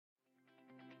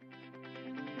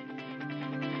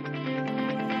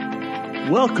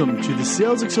Welcome to the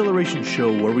Sales Acceleration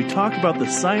Show, where we talk about the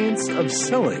science of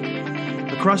selling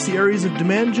across the areas of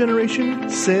demand generation,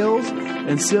 sales,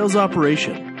 and sales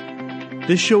operation.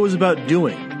 This show is about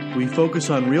doing. We focus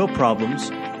on real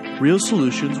problems, real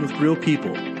solutions with real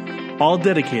people, all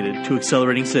dedicated to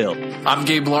accelerating sales. I'm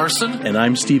Gabe Larson. And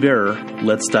I'm Steve Error.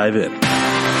 Let's dive in.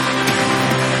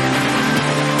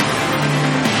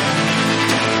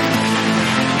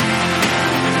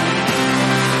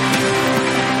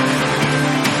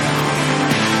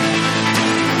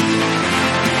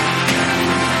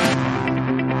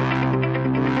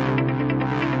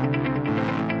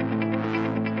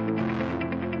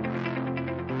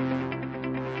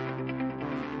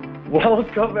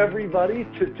 Welcome, everybody,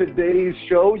 to today's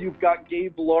show. You've got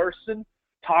Gabe Larson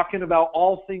talking about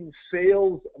all things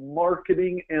sales,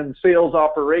 marketing, and sales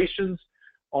operations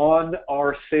on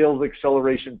our Sales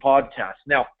Acceleration podcast.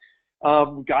 Now,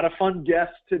 we've got a fun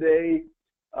guest today,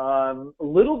 a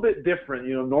little bit different.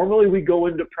 You know, normally we go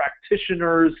into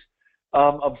practitioners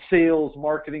of sales,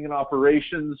 marketing, and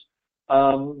operations,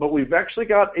 but we've actually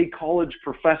got a college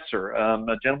professor,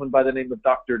 a gentleman by the name of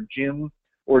Dr. James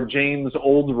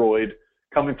Oldroyd,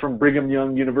 coming from Brigham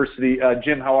Young University.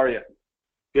 Jim, how are you?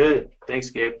 Good. Thanks,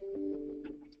 Gabe.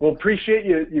 Well, appreciate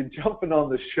you jumping on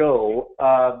the show.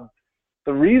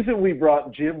 The reason we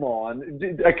brought Jim on,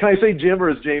 can I say Jim, or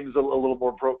is James a little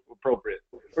more appropriate?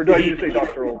 Or do I need to say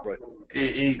Dr. Oldroyd?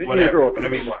 Whatever.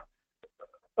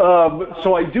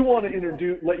 So I do want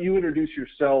to let you introduce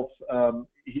yourself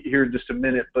here in just a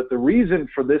minute, but the reason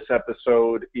for this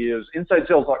episode is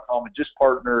InsideSales.com had just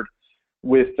partnered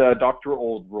with Dr.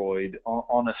 Oldroyd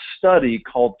on a study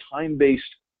called Time-Based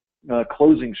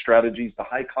Closing Strategies, the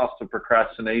High Cost of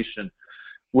Procrastination,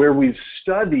 where we've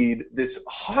studied this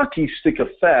hockey stick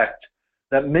effect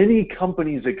that many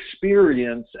companies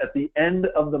experience at the end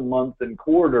of the month and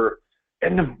quarter,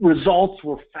 and the results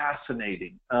were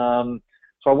fascinating. So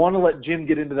I want to let Jim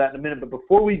get into that in a minute, but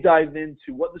before we dive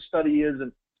into what the study is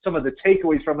and some of the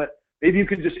takeaways from it, maybe you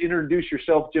can just introduce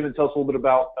yourself, Jim, and tell us a little bit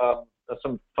about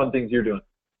some fun things you're doing.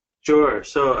 Sure.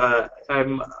 So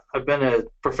I've been a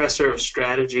professor of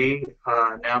strategy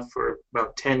now for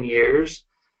about 10 years.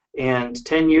 And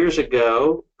 10 years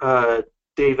ago,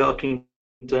 Dave Elkington,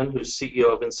 who's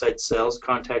CEO of Inside Sales,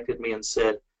 contacted me and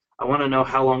said, I want to know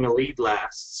how long a lead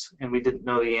lasts. And we didn't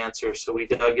know the answer, so we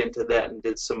dug into that and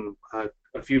did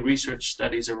a few research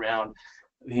studies around,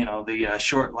 the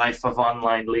short life of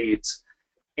online leads.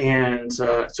 And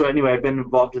so anyway, I've been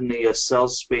involved in the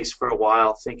sales space for a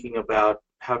while, thinking about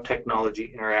how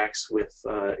technology interacts with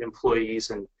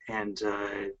employees and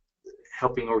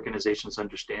helping organizations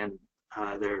understand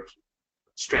their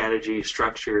strategy,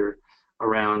 structure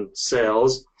around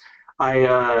sales.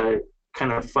 Kind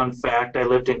of fun fact, I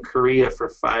lived in Korea for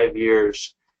 5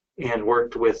 years and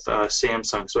worked with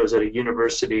Samsung. So I was at a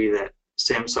university that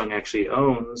Samsung actually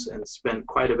owns and spent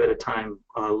quite a bit of time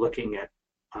looking at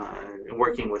and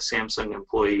working with Samsung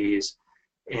employees,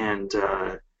 and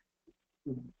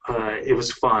it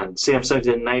was fun. Samsung's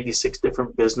in 96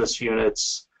 different business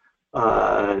units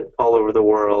all over the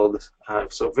world,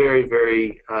 so very,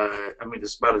 very,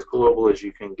 it's about as global as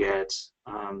you can get,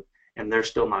 and they're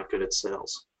still not good at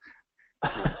sales.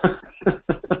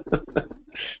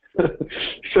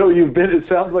 So it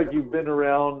sounds like you've been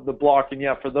around the block, and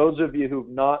yeah, for those of you who've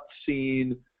not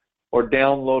seen or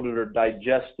downloaded or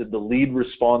digested the lead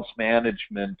response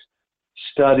management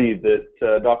study that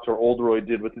Dr. Oldroyd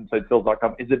did with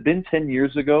InsideSales.com. Has it been 10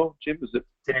 years ago, Jim? Is it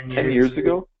 10 years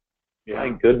ago? Yeah.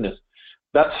 My goodness.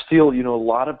 That's still, a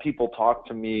lot of people talk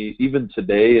to me even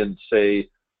today and say,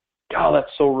 God,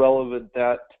 that's so relevant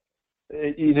that,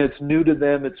 it's new to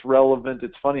them, it's relevant.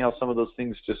 It's funny how some of those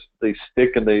things they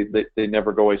stick and they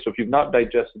never go away. So if you've not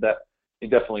digested that, you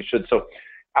definitely should. So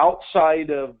outside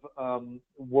of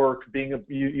work, being a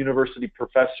university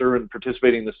professor and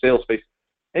participating in the sales space,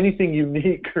 anything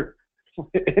unique or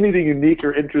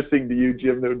interesting to you,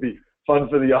 Jim, that would be fun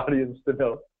for the audience to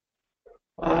know?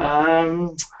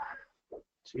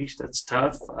 Geez, that's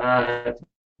tough.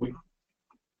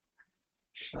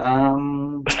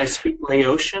 I speak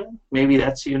Laotian. Maybe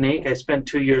that's unique. I spent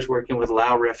 2 years working with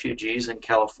Lao refugees in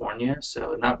California,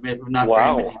 so not very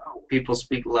many people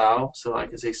speak Lao. So I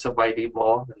can say Sabaidi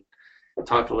Ball and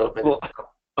talk a little bit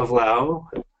of Lao.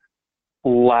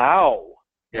 Lao.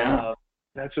 Yeah.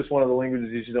 That's just one of the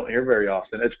languages you don't hear very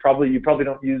often. You probably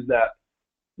don't use that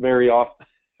very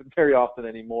often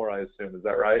anymore, I assume. Is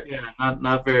that right? Yeah,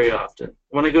 not very often.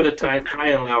 When I go to Thailand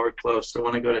and Lao are close, so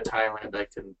when I go to Thailand,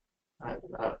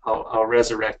 I'll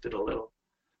resurrect it a little.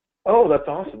 Oh, that's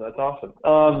awesome. That's awesome.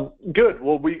 Good.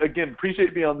 Well, we, again, appreciate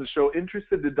you being on the show.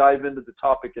 Interested to dive into the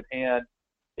topic at hand.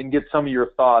 and get some of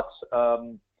your thoughts.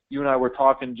 You and I were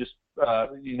talking just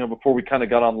before we kind of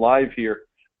got on live here.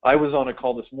 I was on a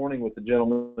call this morning with a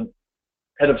gentleman,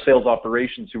 head of sales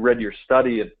operations, who read your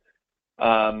study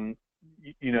and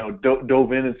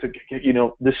dove in and said,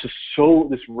 this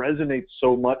resonates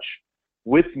so much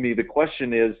with me. The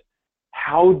question is,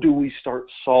 how do we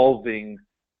start solving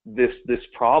this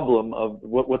problem of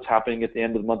what's happening at the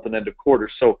end of the month and end of quarter?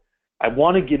 So I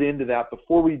want to get into that.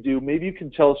 Before we do, maybe you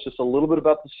can tell us just a little bit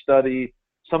about the study,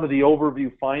 some of the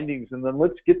overview findings, and then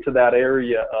let's get to that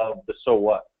area of the so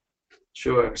what.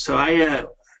 Sure. So I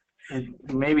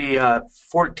maybe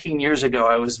 14 years ago,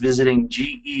 I was visiting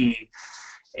GE,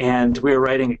 and we were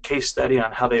writing a case study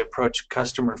on how they approach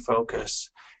customer focus.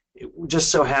 It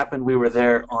just so happened we were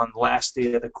there on the last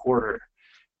day of the quarter,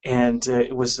 and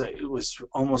it was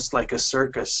almost like a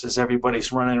circus as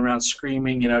everybody's running around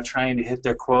screaming, trying to hit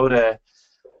their quota.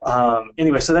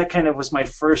 Anyway, so that kind of was my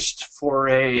first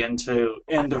foray into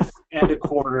end of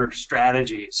quarter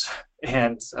strategies,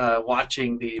 and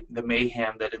watching the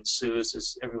mayhem that ensues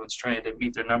as everyone's trying to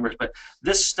meet their numbers. But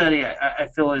this study, I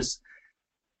feel, is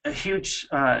a huge,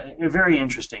 very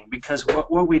interesting, because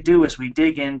what we do is we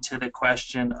dig into the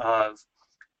question of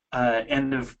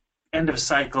end of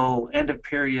cycle, end of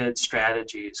period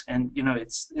strategies, and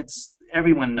it's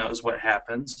everyone knows what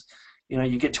happens.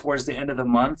 You get towards the end of the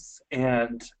month,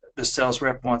 and the sales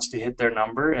rep wants to hit their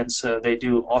number, and so they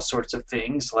do all sorts of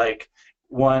things. Like,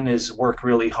 one is work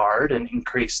really hard and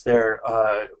increase their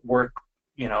work,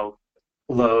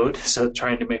 load, so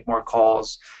trying to make more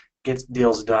calls, get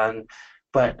deals done.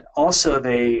 But also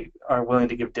they are willing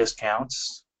to give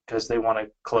discounts because they want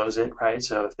to close it, right?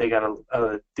 So if they got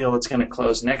a deal that's going to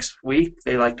close next week,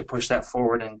 they like to push that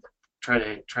forward and try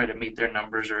to meet their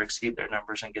numbers or exceed their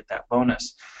numbers and get that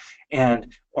bonus.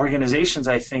 And organizations,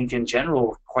 I think, in general,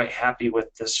 are quite happy with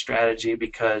this strategy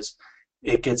because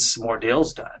it gets more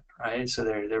deals done, right? So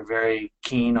they're very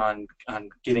keen on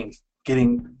getting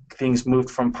things moved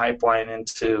from pipeline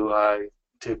into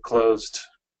to closed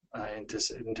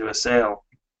into a sale.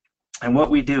 And what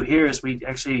we do here is we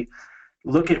actually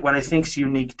look at what I think is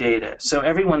unique data. So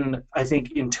everyone, I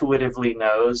think, intuitively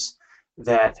knows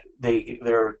that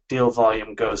their deal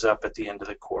volume goes up at the end of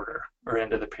the quarter or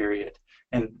end of the period.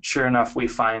 And sure enough, we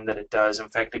find that it does. In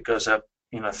fact, it goes up,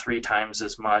 3 times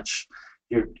as much.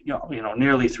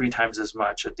 Nearly 3 times as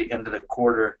much at the end of the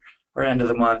quarter or end of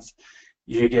the month.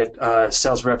 You get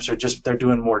sales reps they're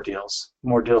doing more deals.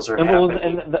 More deals are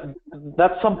happening. And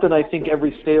that's something I think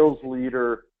every sales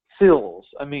leader feels.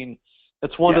 I mean,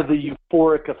 it's one of the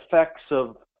euphoric effects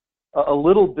of a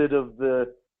little bit of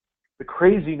the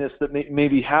craziness that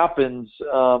maybe happens.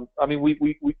 I mean,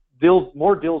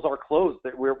 more deals are closed.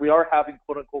 We are having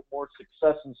quote unquote more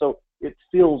success, and so it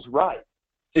feels right.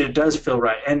 It does feel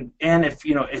right, and if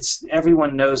it's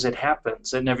everyone knows it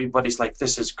happens, and everybody's like,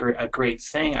 this is a great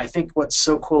thing. I think what's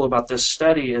so cool about this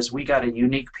study is we got a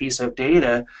unique piece of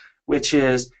data, which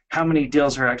is how many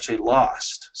deals are actually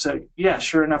lost. So yeah,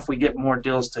 sure enough, we get more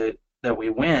deals that we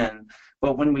win,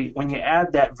 but when you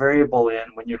add that variable in,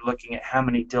 when you're looking at how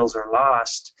many deals are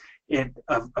lost, a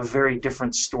very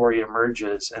different story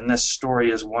emerges, and this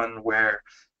story is one where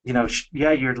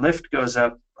your lift goes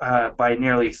up by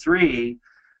nearly 3.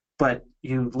 But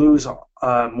you lose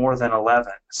more than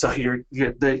 11. So you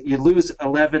lose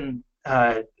 11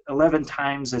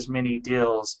 times as many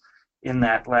deals in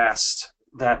that last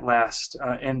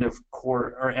end of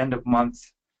quarter or end of month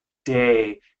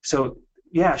day. So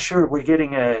yeah, sure, we're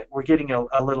getting a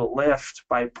little lift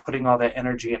by putting all that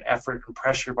energy and effort and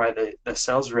pressure by the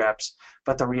sales reps.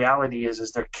 But the reality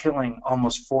is they're killing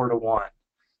almost 4 to 1.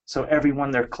 So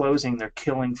everyone they're closing, they're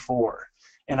killing 4.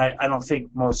 And I don't think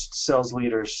most sales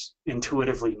leaders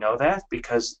intuitively know that,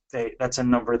 because that's a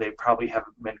number they probably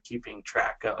haven't been keeping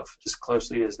track of as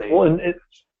closely as they. Well,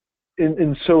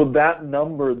 and so that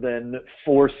number then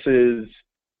forces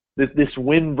this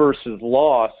win versus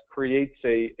loss, creates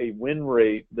a win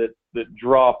rate that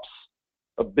drops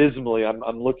abysmally.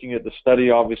 I'm looking at the study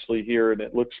obviously here, and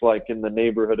it looks like in the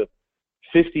neighborhood of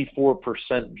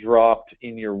 54% drop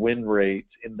in your win rate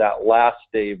in that last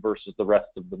day versus the rest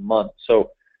of the month.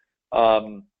 So,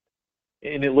 and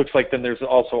it looks like then there's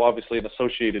also obviously an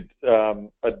associated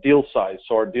a deal size.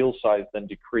 So our deal size then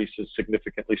decreases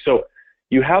significantly. So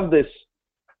you have this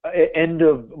end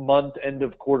of month, end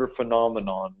of quarter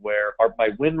phenomenon where my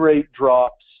win rate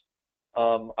drops.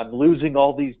 I'm losing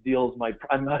all these deals.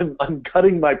 I'm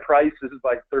cutting my prices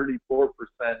by 34%.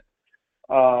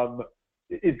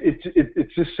 It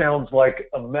just sounds like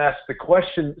a mess.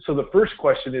 So the first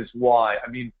question is why? I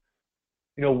mean,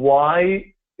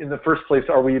 why in the first place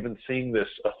are we even seeing this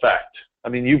effect? I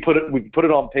mean, we put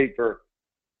it on paper.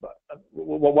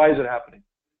 Why is it happening?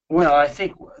 Well, I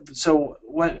think so.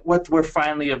 What we're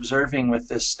finally observing with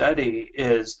this study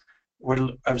is we're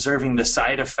observing the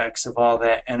side effects of all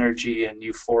that energy and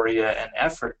euphoria and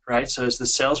effort, right? So as the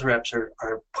sales reps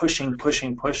are pushing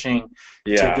to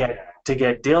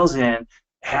get deals in,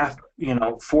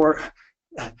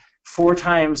 four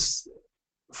times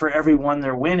for every one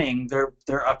they're winning,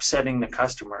 they're upsetting the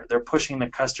customer. They're pushing the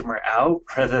customer out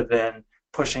rather than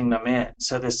pushing them in.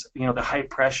 So this, the high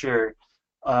pressure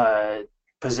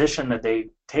position that they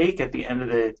take at the end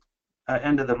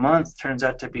of the month turns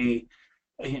out to be,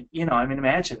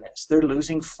 imagine this: they're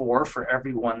losing 4 for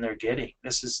every 1 they're getting.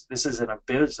 This is an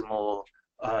abysmal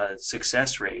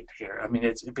success rate here. I mean,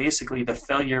 it's basically the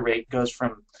failure rate goes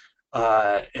from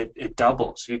it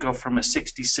doubles. You go from a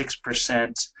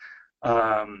 66%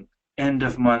 end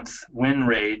of month win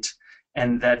rate,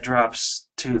 and that drops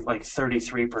to like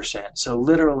 33%. So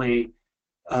literally,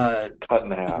 cut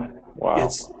in half. Wow.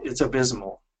 It's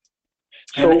abysmal.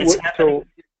 So,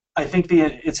 I think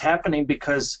it's happening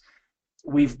because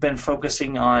we've been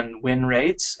focusing on win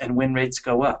rates, and win rates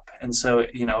go up, and so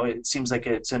it seems like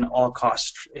it's an all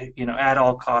cost, at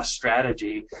all cost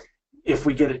strategy. If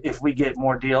we get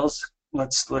more deals,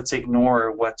 let's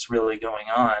ignore what's really going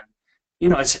on.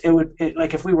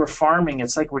 Like if we were farming,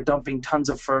 it's like we're dumping tons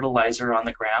of fertilizer on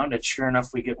the ground, and sure enough,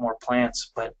 we get more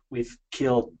plants, but we've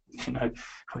killed a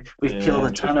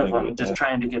ton of them just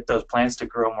trying to get those plants to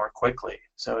grow more quickly.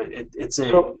 So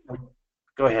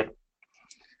go ahead.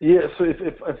 Yeah. So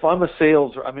if I'm a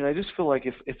sales, I just feel like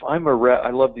if I'm a rep,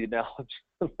 I love the analogy.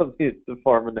 I love the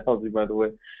farm analogy, by the way.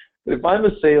 But if I'm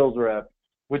a sales rep,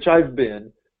 which I've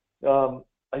been,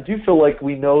 I do feel like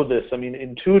we know this. I mean,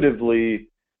 intuitively.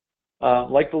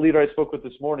 Like the leader I spoke with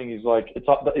this morning, he's like,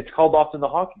 it's called often the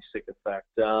hockey stick effect.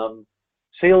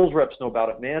 Sales reps know about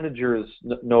it, managers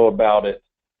know about it,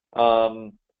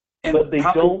 but they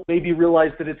don't maybe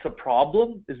realize that it's a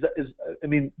problem.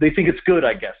 They think it's good,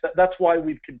 I guess. That's why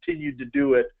we've continued to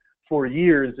do it for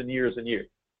years and years and years.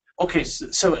 Okay,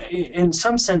 so in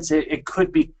some sense, it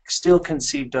could be still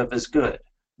conceived of as good,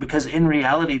 because in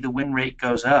reality, the win rate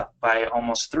goes up by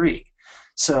almost 3.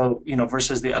 So,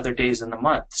 versus the other days in the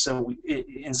month. So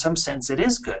in some sense, it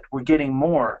is good. We're getting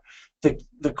more.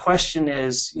 The question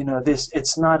is,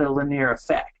 it's not a linear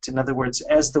effect. In other words,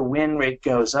 as the win rate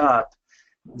goes up,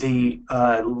 the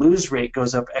lose rate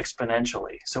goes up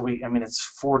exponentially. So it's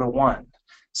 4 to 1.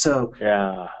 So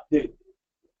yeah.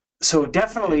 So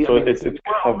definitely, so it's if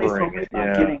we're only covering focused it,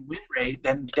 on getting win rate,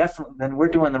 then we're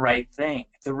doing the right thing.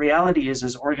 The reality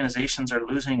is organizations are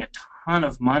losing a ton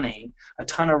of money, a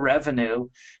ton of revenue,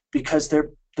 because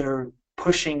they're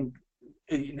pushing.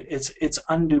 It's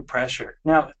undue pressure.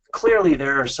 Now, clearly,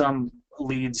 there are some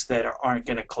leads that aren't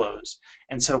going to close,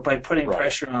 and so by putting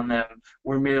pressure on them,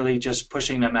 we're merely just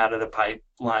pushing them out of the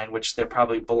pipeline, which they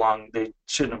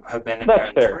shouldn't have been in there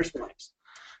in the first place.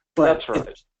 But that's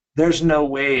right. There's no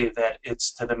way that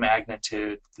it's to the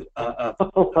magnitude of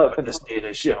what this data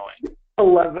is showing.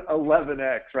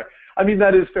 11x, right?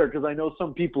 That is fair, because I know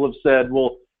some people have said,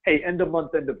 well, hey, end of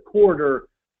month, end of quarter,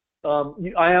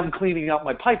 I am cleaning out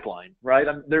my pipeline, right?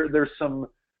 There's some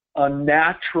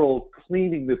natural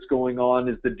cleaning that's going on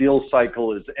as the deal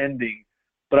cycle is ending.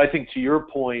 But I think to your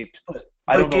point,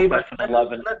 I don't know if that's an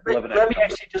 11x. Let me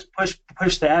actually just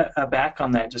push that back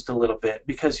on that just a little bit,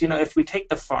 because if we take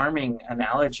the farming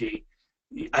analogy,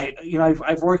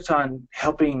 I've worked on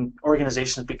helping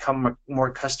organizations become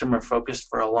more customer focused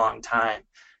for a long time.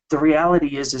 The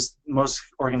reality is most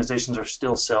organizations are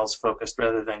still sales focused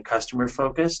rather than customer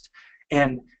focused,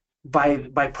 and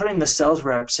by putting the sales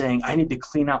rep saying, I need to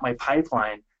clean out my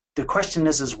pipeline, the question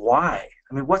is why?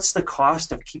 What's the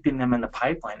cost of keeping them in the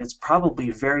pipeline? It's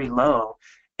probably very low,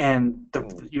 and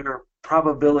your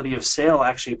probability of sale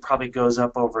actually probably goes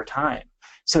up over time.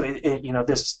 So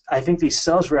I think these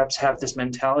sales reps have this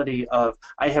mentality of,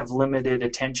 I have limited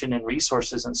attention and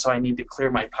resources, and so I need to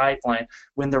clear my pipeline.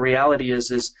 When the reality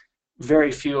is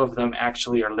very few of them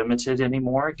actually are limited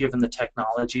anymore, given the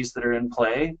technologies that are in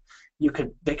play.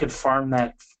 They could farm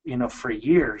that for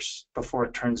years before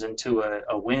it turns into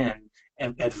a win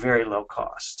at very low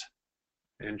cost.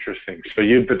 Interesting. So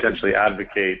you'd potentially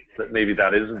advocate that maybe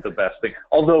that isn't the best thing,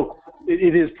 although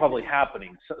it is probably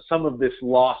happening. So some of this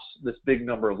loss, this big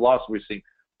number of losses we're seeing,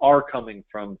 are coming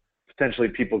from potentially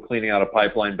people cleaning out a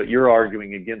pipeline, but you're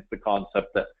arguing against the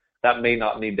concept that may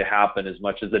not need to happen as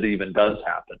much as it even does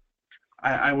happen.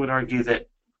 I would argue that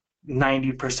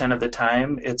 90% of the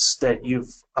time it's that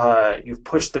you've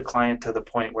pushed the client to the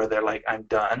point where they're like, I'm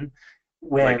done.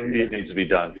 When it needs to be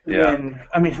done. Yeah.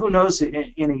 Who knows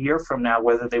in a year from now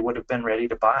whether they would have been ready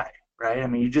to buy, right? I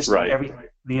mean, you just Right.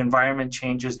 the environment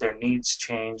changes, their needs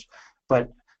change, but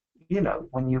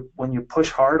when you push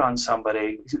hard on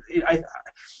somebody,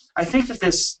 I think that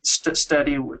this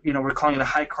study, we're calling it the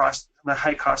high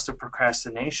cost of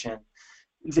procrastination.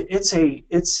 It's a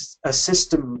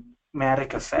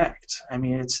systematic effect. I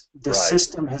mean, it's the Right.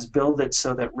 system has built it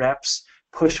so that reps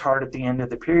push hard at the end of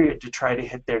the period to try to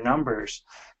hit their numbers,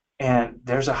 and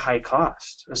there's a high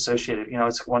cost associated.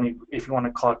 It's one, if you want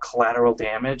to call it collateral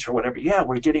damage or whatever. Yeah,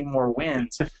 we're getting more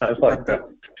wins, I but like that.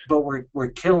 we're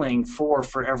killing four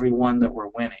for every one that we're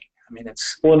winning. I mean,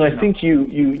 Well, and I think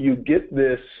you get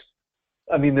this.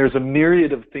 I mean, there's a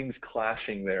myriad of things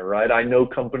clashing there, right? I know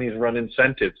companies run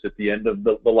incentives at the end of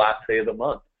the last day of the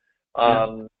month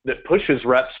that pushes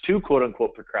reps to quote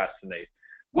unquote procrastinate.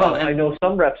 Well, I know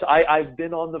some reps. I've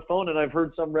been on the phone and I've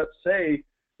heard some reps say,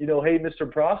 hey,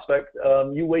 Mr. Prospect,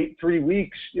 you wait 3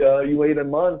 weeks, you wait a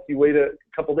month, you wait a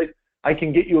couple days. I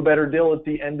can get you a better deal at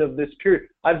the end of this period.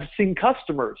 I've seen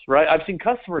customers, right? I've seen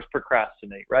customers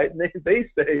procrastinate, right? And they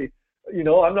say,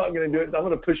 I'm not going to do it. I'm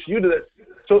going to push you to that.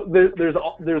 So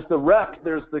there's the rep,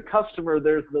 there's the customer,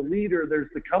 there's the leader, there's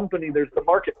the company, there's the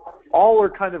market. All are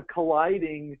kind of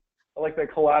colliding, like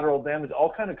that collateral damage,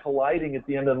 all kind of colliding at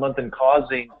the end of the month and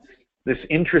causing this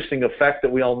interesting effect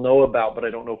that we all know about, but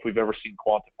I don't know if we've ever seen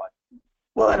quantified.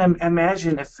 Well, and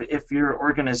imagine if your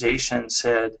organization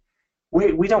said,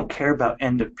 we don't care about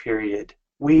end of period.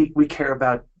 We care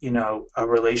about a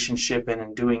relationship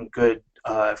and doing good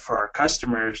for our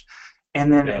customers.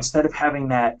 And then instead of having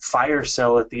that fire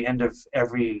sale at the end of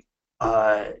every,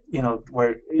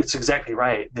 where it's exactly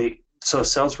right. So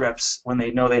sales reps, when they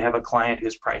know they have a client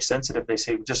who's price sensitive, they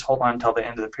say, just hold on until the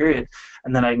end of the period,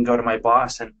 and then I can go to my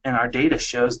boss. And our data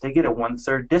shows they get a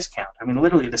 1/3 discount. I mean,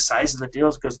 literally the size of the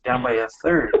deals goes down by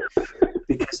 1/3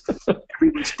 because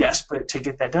everybody's desperate to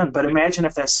get that done. But imagine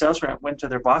if that sales rep went to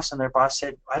their boss and their boss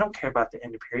said, I don't care about the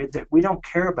end of period. That we don't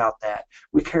care about that.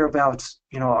 We care about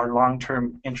our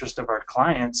long-term interest of our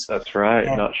clients. That's right.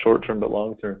 And not short-term, but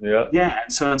long-term. Yeah. Yeah.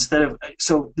 So in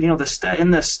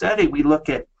the study we look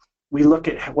at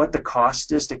what the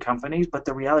cost is to companies, but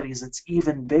the reality is it's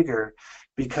even bigger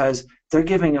because they're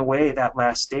giving away that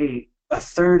last day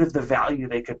 1/3 of the value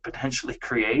they could potentially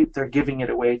create. They're giving it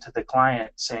away to the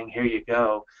client, saying, "Here you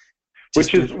go."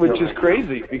 Which is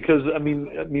crazy because I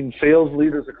mean sales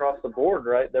leaders across the board,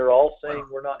 right? They're all saying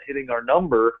we're not hitting our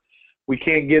number. We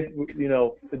can't get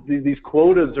these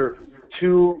quotas are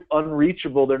too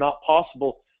unreachable. They're not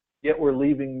possible. Yet we're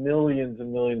leaving millions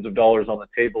and millions of dollars on the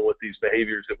table with these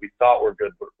behaviors that we thought were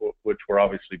good, but which were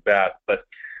obviously bad. But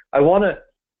I want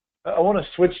to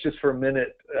switch just for a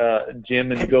minute,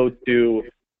 Jim, and go to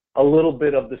a little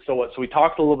bit of the so what. So we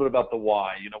talked a little bit about the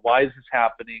why. Why is this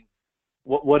happening?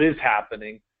 What is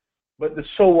happening? But the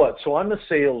so what. So I'm a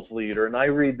sales leader, and I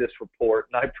read this report,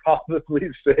 and I probably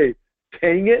say,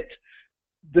 dang it,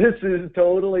 this is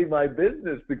totally my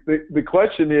business. The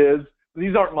question is,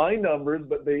 these aren't my numbers,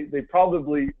 but they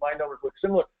probably, my numbers look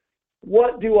similar.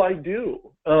 What do I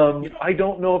do? I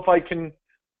don't know if I can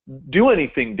do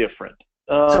anything different.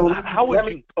 So how would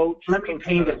you coach? Let me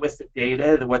paint it with the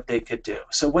data, what they could do.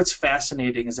 So what's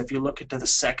fascinating is if you look into the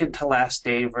second to last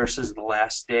day versus the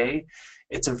last day,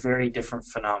 it's a very different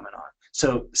phenomenon.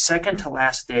 So second to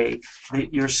last day,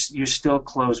 you still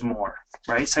close more,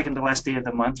 right? Second to last day of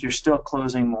the month, you're still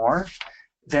closing more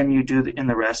than you do in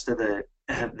the rest of the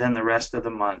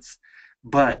month.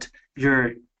 But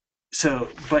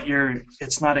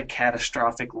it's not a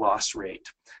catastrophic loss rate.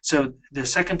 So the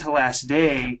second to last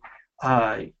day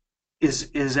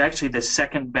is actually the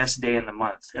second best day in the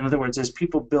month. In other words, as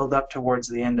people build up towards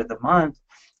the end of the month,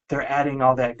 they're adding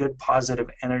all that good positive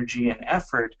energy and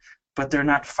effort, but they're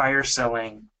not fire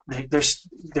selling.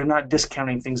 They're not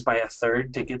discounting things by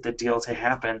 1/3 to get the deal to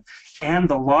happen, and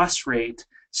the loss rate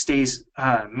stays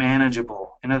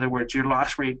manageable. In other words, your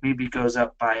loss rate maybe goes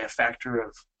up by a factor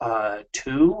of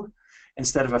 2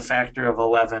 instead of a factor of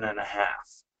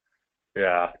 11.5.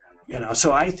 Yeah.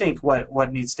 So I think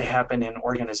what needs to happen in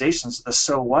organizations, the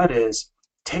so what is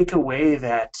take away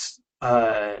that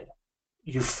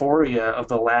euphoria of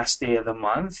the last day of the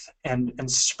month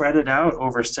and spread it out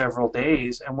over several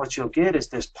days. And what you'll get is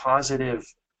this positive,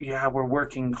 we're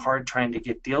working hard trying to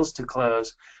get deals to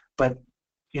close, but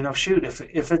shoot,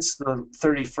 if it's the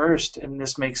 31st and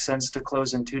this makes sense to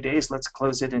close in 2 days, let's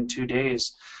close it in 2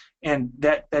 days. And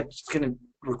that's going to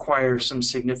require some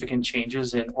significant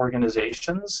changes in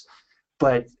organizations,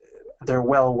 but they're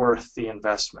well worth the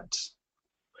investment.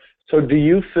 So do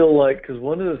you feel like, because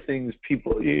one of the things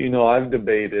people, I've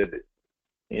debated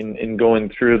in going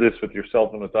through this with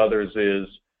yourself and with others is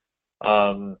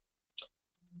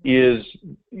is,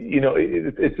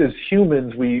 it's as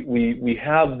humans, we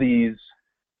have these,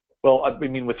 well, I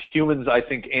mean, with humans, I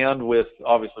think, and with,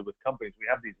 obviously with companies, we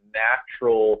have these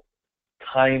natural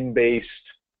time-based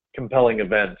compelling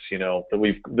events,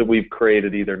 that we've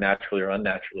created either naturally or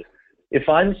unnaturally. If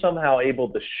I'm somehow able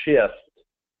to shift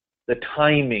the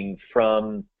timing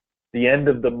from the end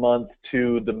of the month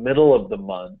to the middle of the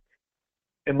month,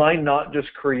 am I not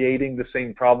just creating the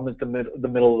same problem at the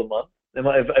middle of the month?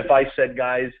 If I said,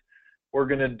 guys, we're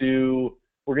going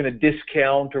to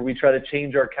discount, or we try to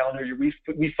change our calendar,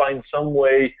 we find some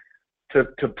way to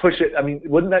push it. I mean,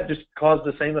 wouldn't that just cause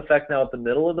the same effect now at the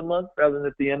middle of the month rather than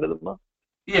at the end of the month?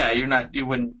 Yeah, you're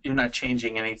not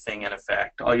changing anything in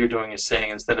effect. All you're doing is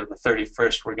saying, instead of the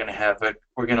 31st, we're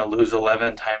going to lose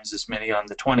 11 times as many on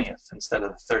the 20th instead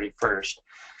of the 31st.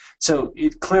 So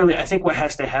clearly, I think what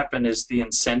has to happen is the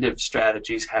incentive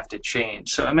strategies have to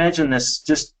change. So imagine this,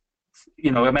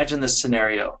 imagine this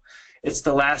scenario. It's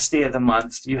the last day of the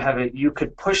month. You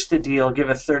could push the deal,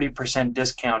 give a 30%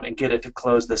 discount, and get it to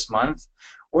close this month,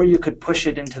 or you could push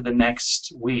it into the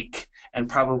next week and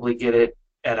probably get it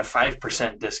at a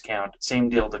 5% discount, same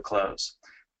deal to close.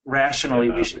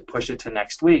 Rationally, we should push it to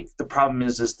next week. The problem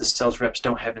is the sales reps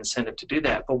don't have incentive to do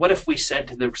that. But what if we said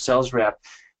to the sales rep,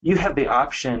 you have the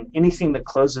option, anything that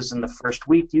closes in the first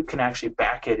week, you can actually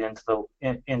back it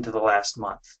into the last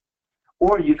month,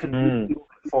 or you can move it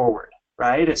forward,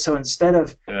 right? So instead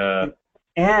of,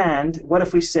 and what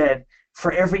if we said,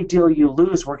 for every deal you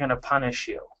lose, we're going to punish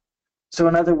you. So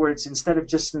in other words, instead of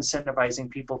just incentivizing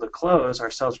people to close,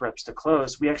 our sales reps to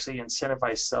close, we actually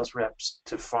incentivize sales reps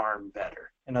to farm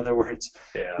better. In other words,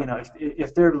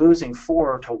 if they're losing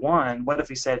 4-1, what if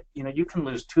we said, you can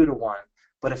lose 2-1,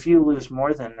 but if you lose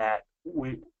more than that,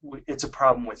 it's a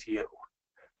problem with you.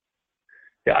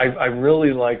 Yeah, I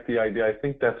really like the idea. I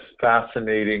think that's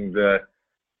fascinating. But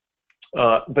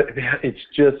it's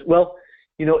just, well,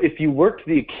 if you worked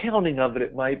the accounting of it,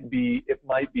 it might be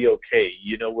okay.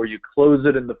 Where you close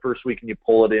it in the first week and you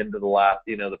pull it into the last,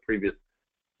 the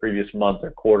previous month or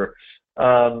quarter.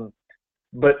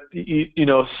 But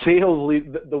sales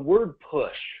lead, the word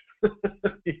push,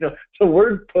 the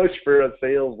word push for a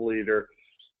sales leader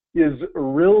is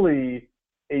really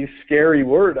a scary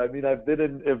word. I mean, I've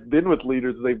been with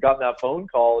leaders, they've gotten that phone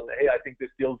call and, hey, I think this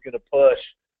deal's going to push.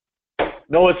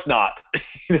 No, it's not.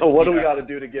 What do we got to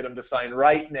do to get them to sign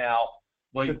right now?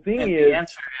 Well, the thing is,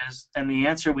 the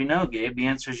answer we know, Gabe, the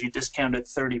answer is you discount it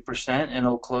 30% and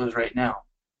it'll close right now.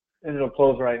 And it'll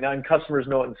close right now, and customers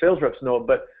know it and sales reps know it.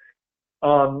 But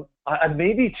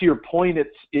maybe to your point,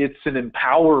 it's an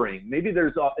empowering. Maybe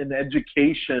there's an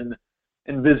education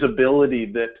and visibility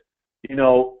that,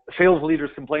 sales leaders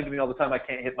complain to me all the time, I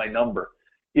can't hit my number.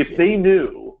 If they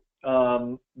knew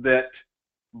that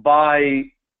by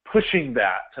pushing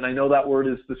that, and I know that word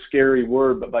is the scary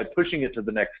word, but by pushing it to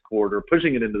the next quarter,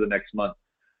 pushing it into the next month,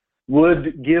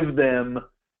 would give them,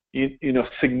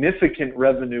 significant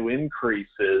revenue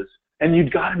increases. And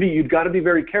you've got to be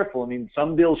very careful. I mean,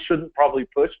 some deals shouldn't probably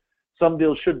push, some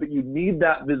deals should, but you need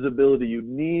that visibility. You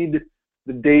need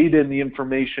the data and the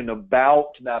information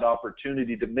about that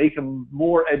opportunity to make a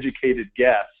more educated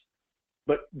guess.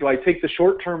 But do I take the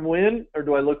short-term win, or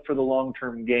do I look for the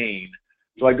long-term gain?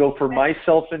 Do I go for my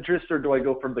self-interest, or do I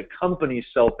go for the company's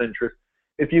self-interest?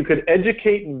 If you could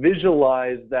educate and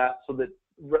visualize that so that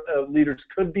leaders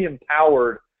could be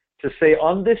empowered to say,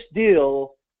 on this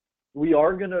deal, we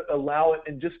are going to allow it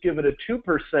and just give it a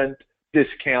 2%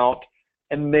 discount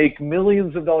and make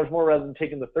millions of dollars more rather than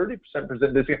taking the 30%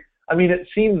 discount. I mean, it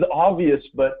seems obvious,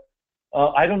 but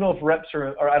I don't know if reps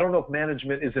or I don't know if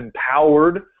management is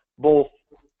empowered both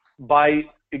by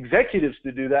executives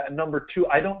to do that, and number two,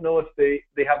 I don't know if they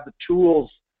have the tools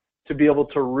to be able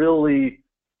to really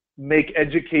make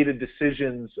educated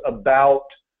decisions about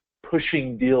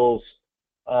pushing deals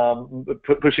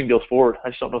forward. I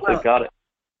just don't know if they've got it.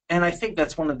 And I think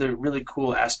that's one of the really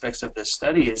cool aspects of this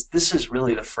study is this is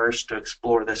really the first to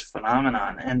explore this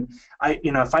phenomenon. And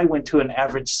if I went to an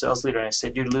average sales leader and I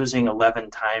said, you're losing 11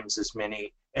 times as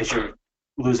many as you're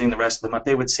losing the rest of the month,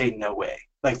 they would say, no way.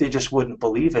 Like, they just wouldn't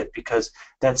believe it because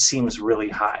that seems really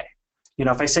high.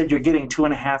 If I said you're getting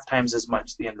 2.5 times as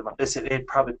much at the end of the month, they said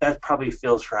that probably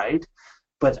feels right.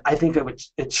 But I think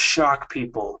it'd shock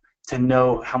people to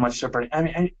know how much they're burning. I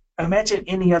mean, imagine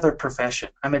any other profession.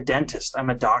 I'm a dentist. I'm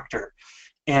a doctor,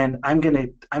 and I'm gonna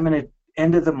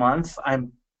end of the month.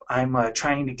 I'm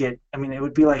trying to get. I mean, it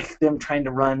would be like them trying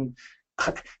to run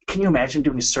can you imagine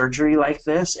doing surgery like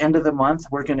this? End of the month,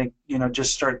 we're going to,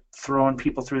 just start throwing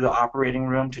people through the operating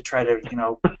room to try to,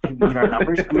 meet our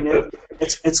numbers. I mean,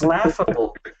 it's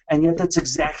laughable, and yet that's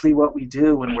exactly what we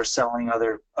do when we're selling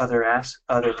other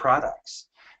products.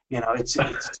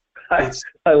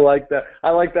 I like that.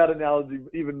 I like that analogy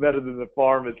even better than the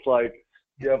farm. It's like,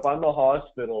 if I'm a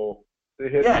hospital to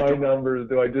hit my numbers,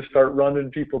 do I just start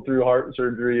running people through heart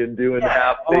surgery and doing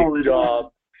half-baked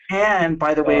jobs? And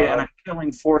by the way, and I'm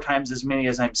killing 4 times as many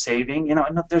as I'm saving.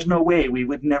 There's no way we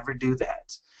would never do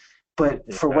that.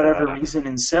 But for whatever reason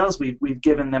in sales, we've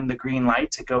given them the green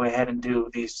light to go ahead and do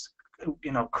these,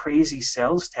 crazy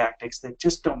sales tactics that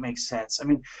just don't make sense. I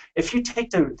mean, if you take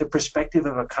the perspective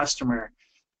of a customer,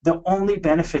 the only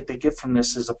benefit they get from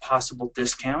this is a possible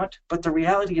discount. But the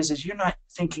reality is you're not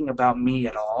thinking about me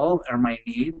at all or my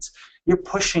needs. You're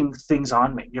pushing things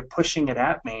on me. You're pushing it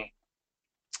at me.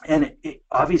 And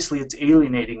obviously it's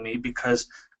alienating me because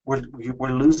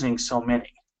we're losing so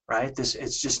many, right?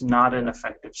 It's just not an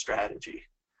effective strategy.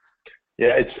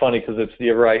 Yeah, it's funny because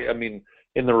you're right. I mean,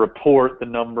 in the report, the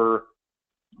number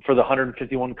for the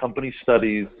 151 companies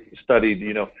studied,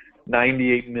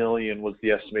 98 million was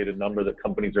the estimated number that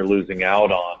companies are losing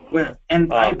out on. Well,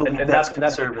 and I believe that's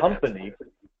a company.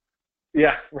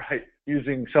 Yeah, right.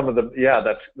 Using some of the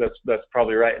that's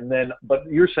probably right. And then, but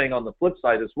you're saying on the flip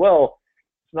side as well,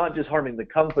 it's not just harming the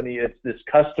company; it's this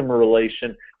customer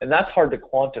relation, and that's hard to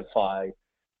quantify.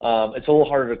 It's a little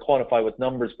harder to quantify with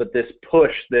numbers, but this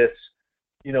push,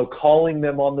 calling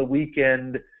them on the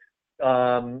weekend,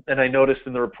 and I noticed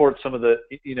in the report some of the,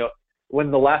 when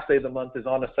the last day of the month is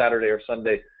on a Saturday or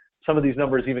Sunday, some of these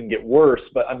numbers even get worse,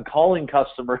 but I'm calling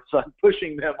customers, I'm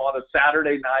pushing them on a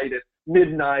Saturday night at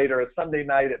midnight or a Sunday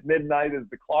night at midnight as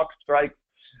the clock strikes,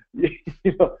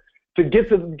 to get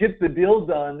the deal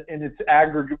done, and it's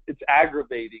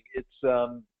aggravating,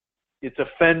 it's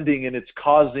offending, and it's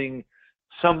causing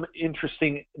some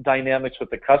interesting dynamics with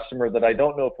the customer that I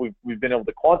don't know if we've been able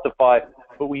to quantify,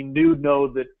 but we know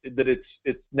that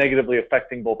it's negatively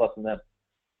affecting both us and them.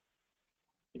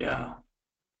 Yeah.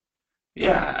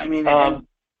 I mean, and,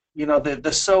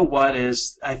 the so what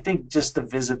is, I think, just the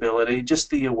visibility, just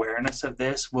the awareness of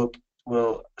this will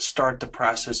start the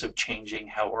process of changing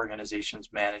how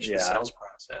organizations manage the sales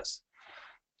process.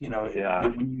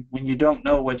 When you don't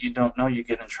know what you don't know, you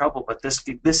get in trouble. But this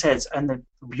has, and the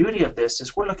beauty of this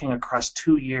is we're looking across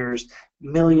 2 years,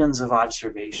 millions of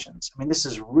observations. I mean, this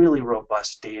is really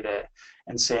robust data,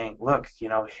 and saying, look,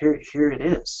 here it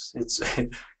is.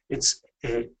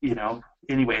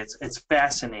 Anyway, it's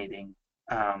fascinating.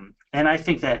 And I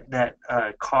think that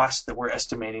cost that we're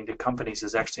estimating to companies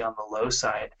is actually on the low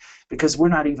side, because we're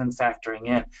not even factoring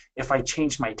in, if I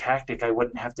changed my tactic, I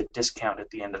wouldn't have to discount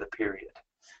at the end of the period.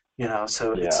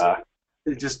 So it's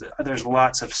just, there's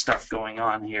lots of stuff going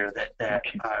on here that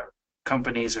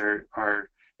companies are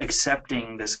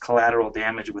accepting this collateral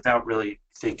damage without really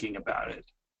thinking about it.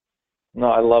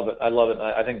 No, I love it.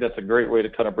 I think that's a great way to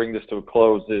kind of bring this to a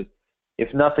close. Is,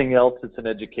 if nothing else, it's an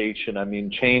education. I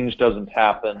mean, change doesn't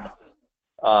happen.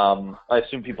 I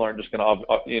assume people aren't just going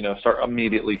to, start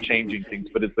immediately changing things,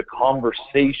 but as the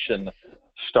conversation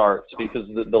starts, because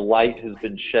the light has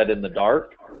been shed in the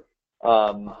dark,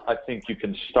 I think you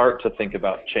can start to think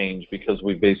about change, because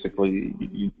we basically,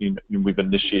 we've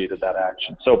initiated that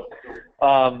action. So,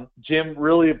 Jim,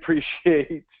 really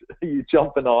appreciate you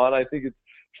jumping on. I think it's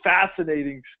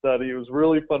fascinating study. It was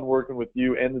really fun working with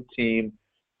you and the team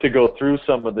to go through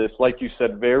some of this. Like you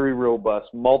said, very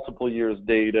robust, multiple years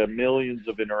data, millions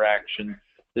of interactions.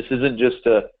 This isn't just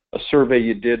a survey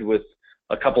you did with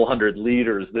a couple hundred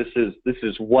leaders. This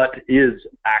is what is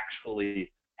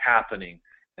actually happening.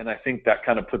 And I think that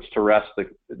kind of puts to rest that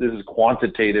this is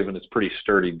quantitative and it's pretty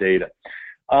sturdy data.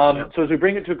 So as we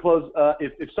bring it to a close,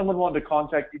 if someone wanted to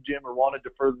contact you, Jim, or wanted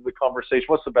to further the conversation,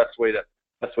 what's the best way to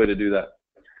do that?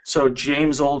 So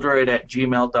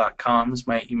jamesoldroyd@gmail.com is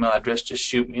my email address. Just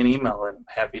shoot me an email, and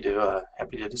happy to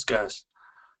discuss.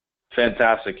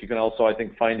 Fantastic. You can also, I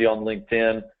think, find you on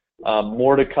LinkedIn.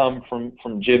 More to come from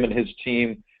Jim and his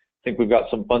team. I think we've got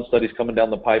some fun studies coming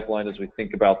down the pipeline as we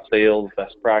think about sales,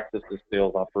 best practices,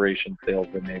 sales operations, sales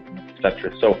enablement,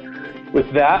 etc. So with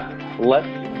that, let's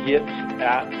get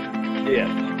at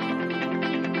it.